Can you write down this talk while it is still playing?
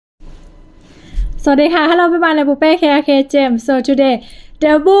สวัสดีค่ะ Hello everyone, I'm Pupe KK James. So today,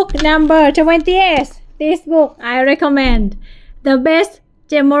 the book number 28. This book I recommend. The best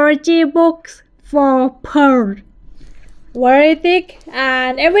gemology books for pearl. Very thick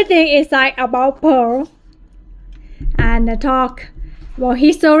and everything inside about pearl. And talk about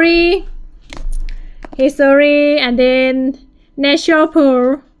history and then natural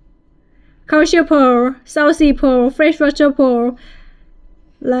pearl, culture pearl, South Sea pearl, freshwater pearl,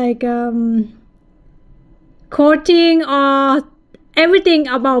 like coating or everything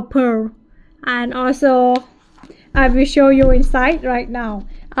about pearl. And also I will show you inside right now.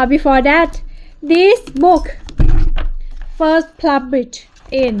 Before that, this book first published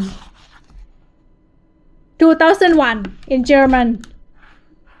in 2001 in German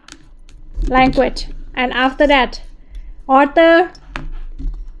language, and after that author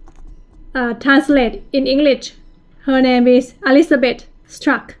translate in English. Her name is Elizabeth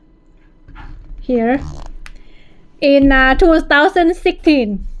Struck. Here in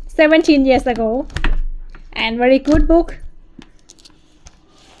 2016, 17 years ago, and very good book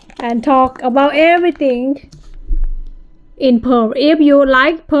and talk about everything in pearl. If you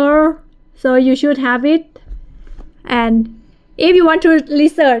like pearl, so you should have it. And if you want to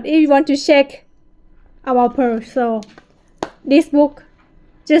research, if you want to check about pearl, so this book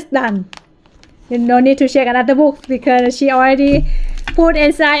just done. You don't need to check another book because she already put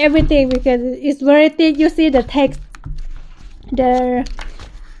inside everything, because it's very thick. You see the text, the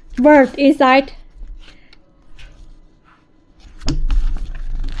word inside.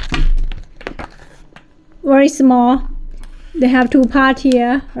 Very small. They have two parts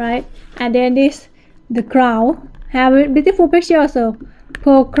here, right? And then this, the crown, have a beautiful picture also,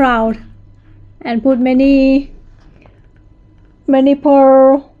 pearl crown, and put many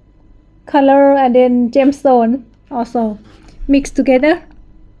pearl color and then gemstone also mixed together.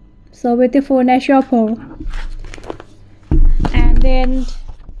 So beautiful natural pearl. And then,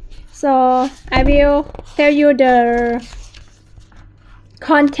 so I will tell you the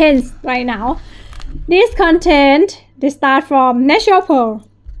contents right now. This content, they start from natural pearl,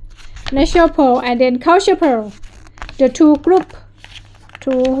 and then culture pearl, the two group,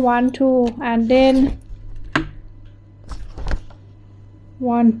 one, two, and then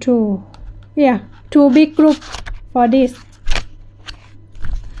one, two, yeah, two big group for this.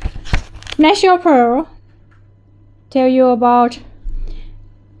 Natural pearl tell you about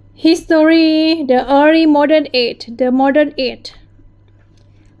history, the early modern age,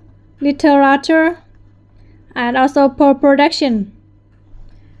 literature, and also pearl production.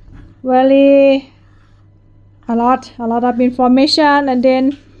 Really a lot of information. And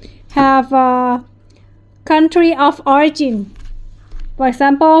then have a country of origin. For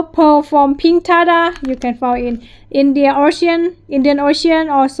example, pearl from Pink Tara you can find in Indian Ocean,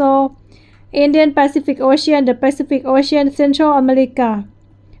 also Indian Pacific Ocean, the Pacific Ocean, Central America,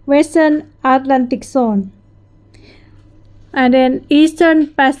 Western Atlantic Zone, and then Eastern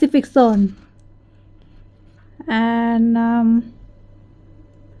Pacific Zone. And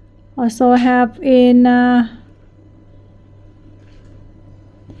also have in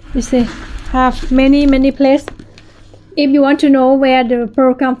you see, have many places if you want to know where the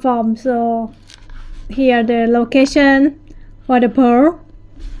pearl come from. So here the location for the pearl,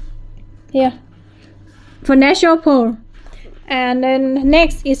 here for natural pearl. And then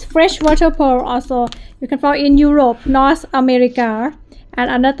next is freshwater pearl. Also you can find in Europe, North America. And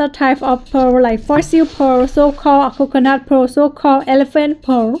another type of pearl like fossil pearl, so-called coconut pearl, so-called elephant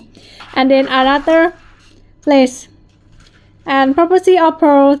pearl. And then another place. And property of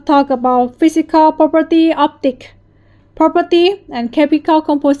pearl talk about physical property, optic property, and chemical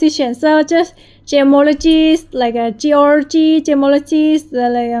composition. So just gemologies, like a geology, gemologies,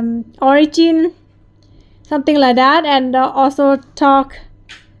 like origin, something like that. And also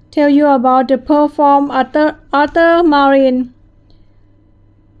tell you about the pearl from other marine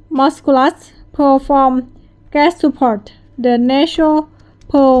musculus, pearl from gas support, the natural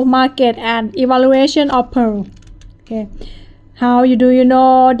pearl market, and evaluation of pearl. Okay, how do you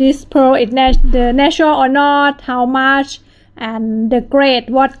know this pearl is the natural or not, how much, and the grade,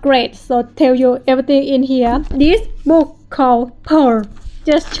 what grade. So tell you everything in here. This book called Pearl,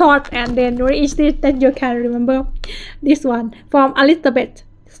 just short and then very easy that you can remember. This one from Elizabeth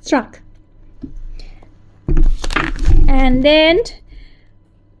Struck. And then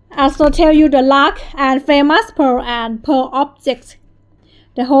also tell you the luck and famous pearl and pearl objects,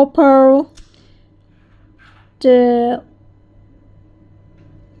 the whole pearl, the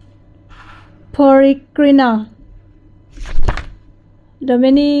peregrina, the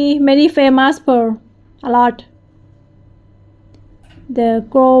many famous pearl, a lot. the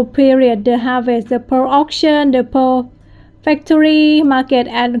grow period, the harvest, the pearl auction, the pearl factory, market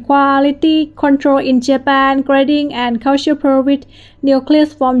and quality control in Japan, grading and culture pearl with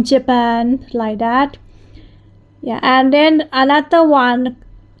nucleus from Japan, like that. Yeah, and then another one,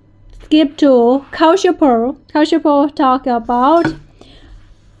 skip to culture pearl. Culture pearl talk about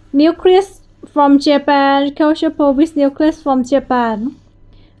nucleus from Japan, culture pearl with nucleus from Japan,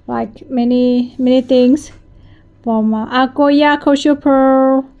 like many things. From Agoya culture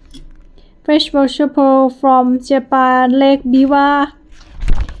pearl, fresh culture pearl from Japan, Lake Biwa,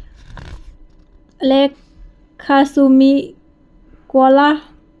 Lake Kasumi Kuala,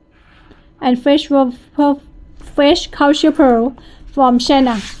 and fresh culture pearl from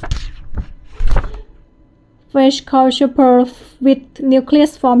China. Fresh culture pearl with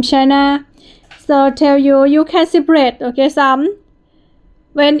nucleus from China. So tell you can separate, okay, some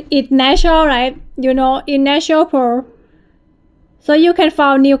when it's natural, right? You know, in natural pearl, so you can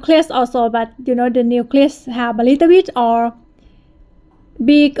find nucleus also, but you know the nucleus have a little bit or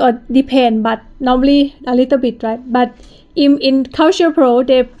big or depend, but normally a little bit, right? But in culture pearl,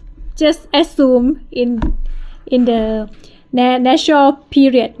 they just assume in the natural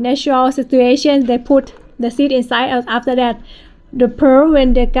period, natural situation, they put the seed inside. After that, the pearl,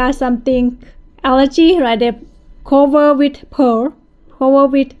 when they got something allergy, right, they cover with pearl, cover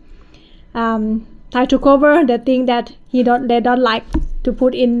with try to cover the thing that they don't like to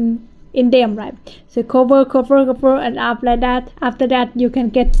put in them, right? So cover, and after that you can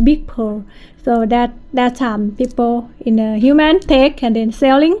get big pearl. So that people in a human take and then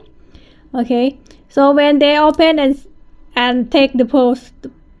selling. Okay, so when they open and take the pearls,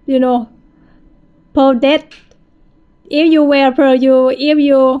 you know, pearl dead. If you wear pearl, you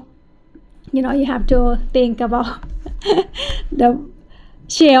know, you have to think about the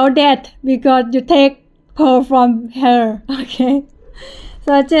shell dead because you take pearl from her. Okay,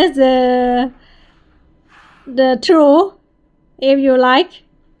 so just the true, if you like.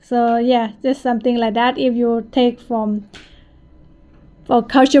 So yeah, just something like that if you take for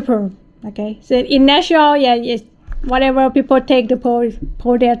culture pearl. Okay, so in natural, yeah, it's whatever people take the pearl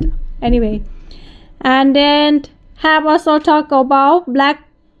dead anyway. And then have also talk about black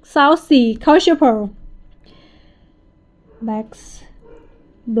South Sea culture pearl.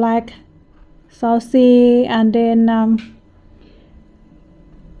 Black South Sea, and then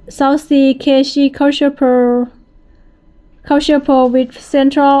South Sea Keshi culture pearl with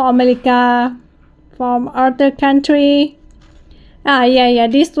Central America from other country. Yeah,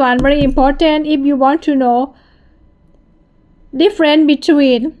 this one very important if you want to know difference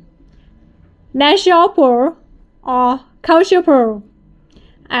between natural pearl or culture pearl.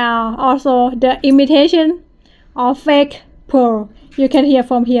 Also the imitation or fake pearl. You can hear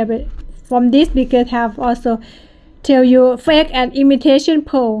from here, but from this because have also tell you fake and imitation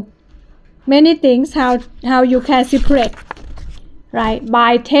pearl. Many things how you can separate, right?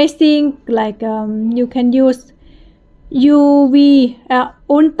 By testing, like you can use UV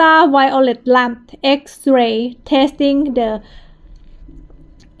ultraviolet lamp, X-ray testing, the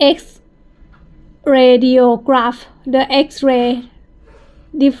radiograph, the X-ray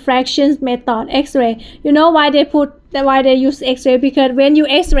diffraction method. X-ray, you know why they use X-ray? Because when you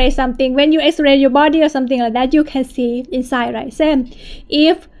X-ray something, when you X-ray your body or something like that, you can see inside, right? Same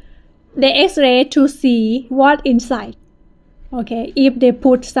if they X-ray to see what inside. Okay, if they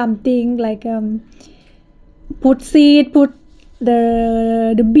put something like put seed, put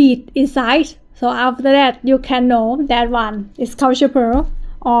the bead inside, so after that you can know that one is culture pearl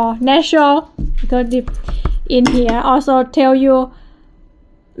or natural, because in here also tell you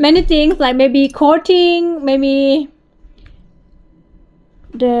many things, like maybe coating, maybe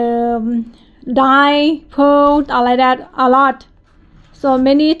the dye, pearl, all like that, a lot. So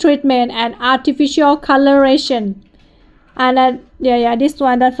many treatment and artificial coloration. And then yeah, this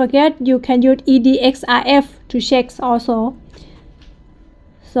one, don't forget, you can use EDXRF to check also.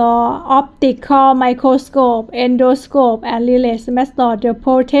 So optical microscope, endoscope, and lens method, the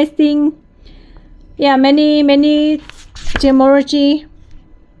pearl testing. Yeah, many gemology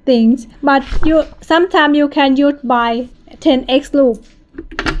things, but sometimes you can use by 10x loop,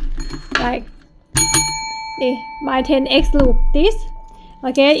 like by 10x loop. This,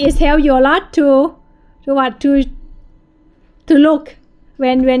 okay, it helps you a lot to look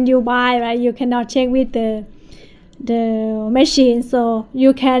when you buy, right? You cannot check with the machine, so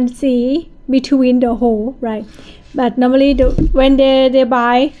you can see between the hole, right? But normally when they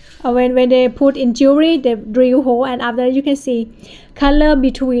buy or when they put in jewelry, they drill hole, and after you can see color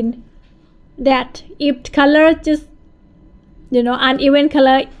between that. If color just, uneven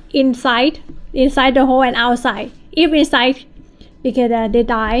color inside the hole and outside. If inside because they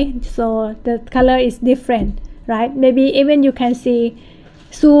die, so the color is different, right? Maybe even you can see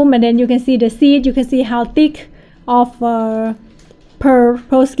zoom and then you can see the seed, you can see how thick of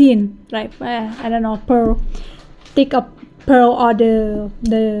pearl skin, right? I don't know, pearl, thick of pearl or the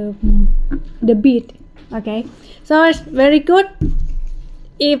bead. Okay, so it's very good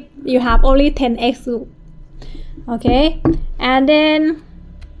if you have only 10 eggs. Okay, and then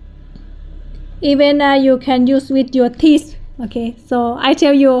even you can use with your teeth. Okay, so I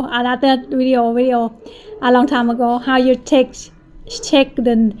tell you another video a long time ago how you check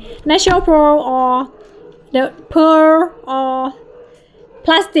the natural pearl or the pearl or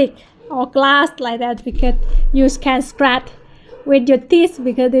plastic or glass like that, because you can scratch with your teeth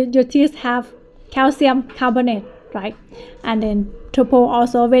because your teeth have calcium carbonate, right? And then to pearl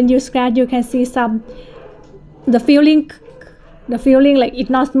also, when you scratch you can see some the feeling like it's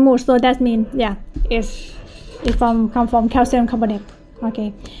not smooth, so that means yeah, it come from calcium carbonate.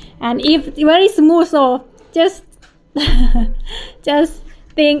 Okay, and if very smooth, so just just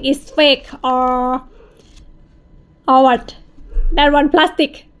think it's fake or what, that one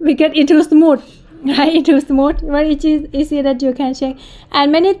plastic, because it too smooth, right? It too smooth, very easy that you can check.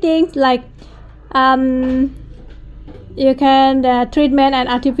 And many things like you can treatment and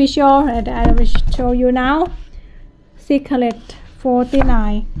artificial, and I will show you now.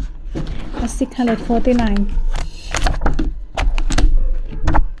 649, 649.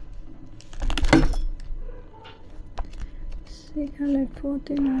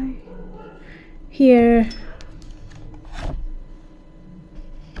 Here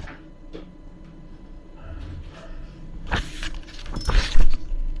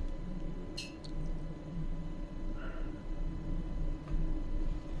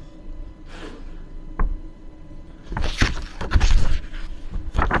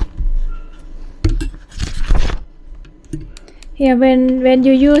here when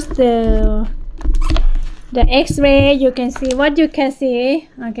you use the x-ray, you can see what you can see.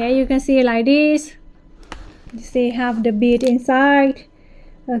 Okay, you can see like this, you see have the bead inside.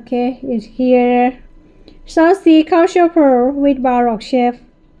 Okay, it's here. So see culture pearl with baroque shape,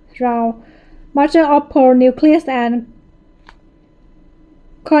 round mother of pearl nucleus and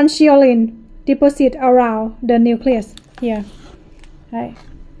conchiolin deposit around the nucleus here, right?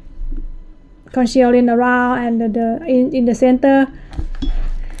 Conchiolin around, and in the center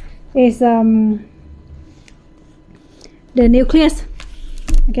is the nucleus.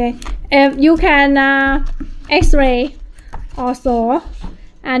 Okay, you can x-ray also.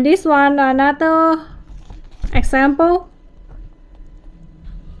 And this one another example.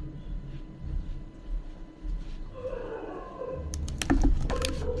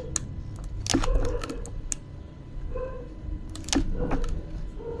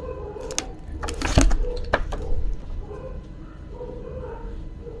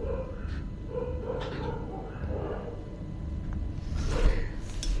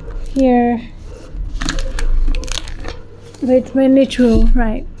 Here with many true,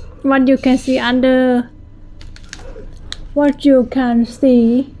 right? What you can see under, what you can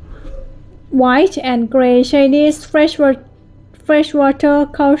see, white and gray Chinese freshwater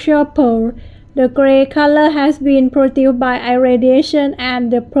culture pearl. The gray color has been produced by irradiation,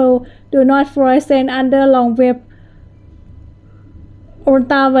 and the pearl do not fluorescent under long wave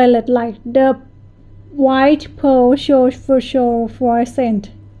ultraviolet light. The white pearl shows fluorescent.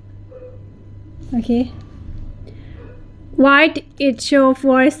 Okay, white it shows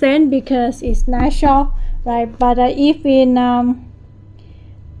fluorescent because it's natural, right? But if in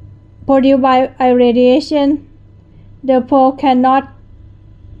produced by irradiation, the pearl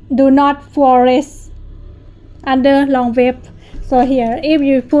do not fluoresce under long wave. So here, if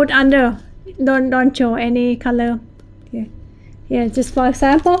you put under, don't show any color. Okay, here just for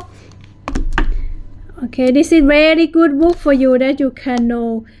example. Okay, this is very good book for you that you can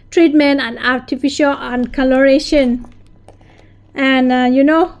know treatment and artificial and coloration, and you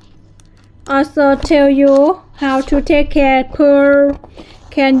know, also tell you how to take care pearl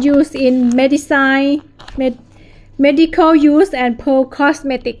can use in medicine, medical use, and pearl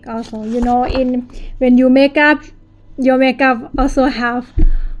cosmetic also. You know, in when you make up, your makeup also have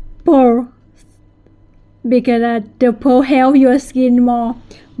pearl, because the pearl help your skin more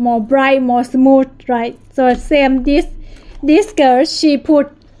bright, more smooth, right? So same this girl, she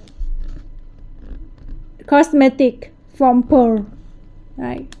put cosmetic from pearl,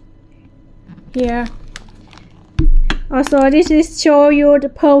 right here. Also this is show you the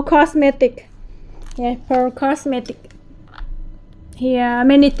pearl cosmetic. Yeah, pearl cosmetic. Here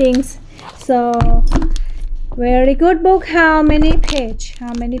many things. So very good book. How many page?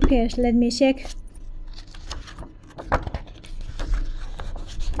 Let me check.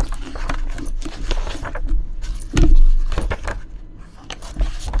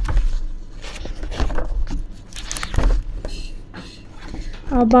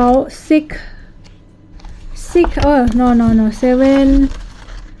 about six. Oh no, 7,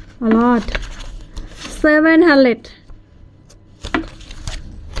 a lot, 700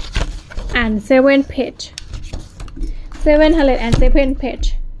 and 7 page, 707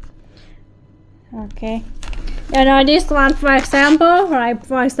 page. Okay, and this one, for example, right?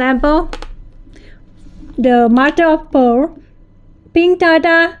 For example, the mother of pearl, pink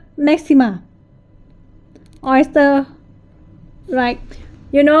tartar maxima, oyster, right?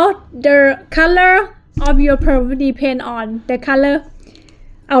 You know, the color of your pearl will depend on the color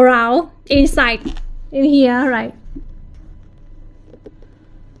around inside in here, right?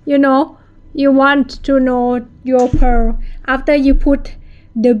 You know, you want to know your pearl after you put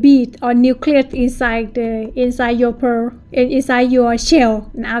the bead or nucleus inside your pearl, inside your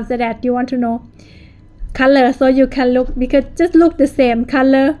shell, and after that you want to know color, so you can look, because just look the same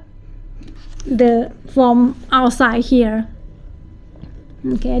color from outside here.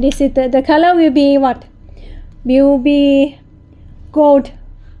 Okay, this is the color will be what? Will be gold.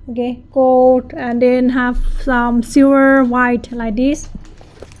 Okay, gold, and then have some silver, white, like this.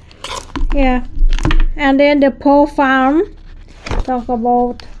 Yeah, and then the pearl farm, talk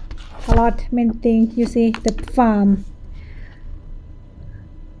about a lot, many things. You see the farm.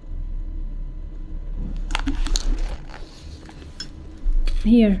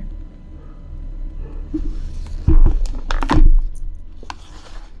 Here.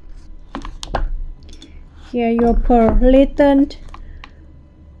 Here your pearl, little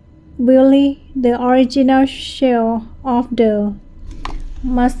really the original shell of the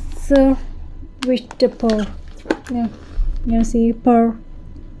master with the pearl. Yeah, you see pearl,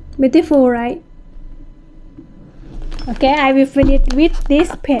 beautiful, right? Okay, I will finish with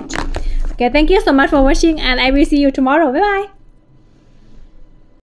this page. Okay, thank you so much for watching, and I will see you tomorrow. Bye bye.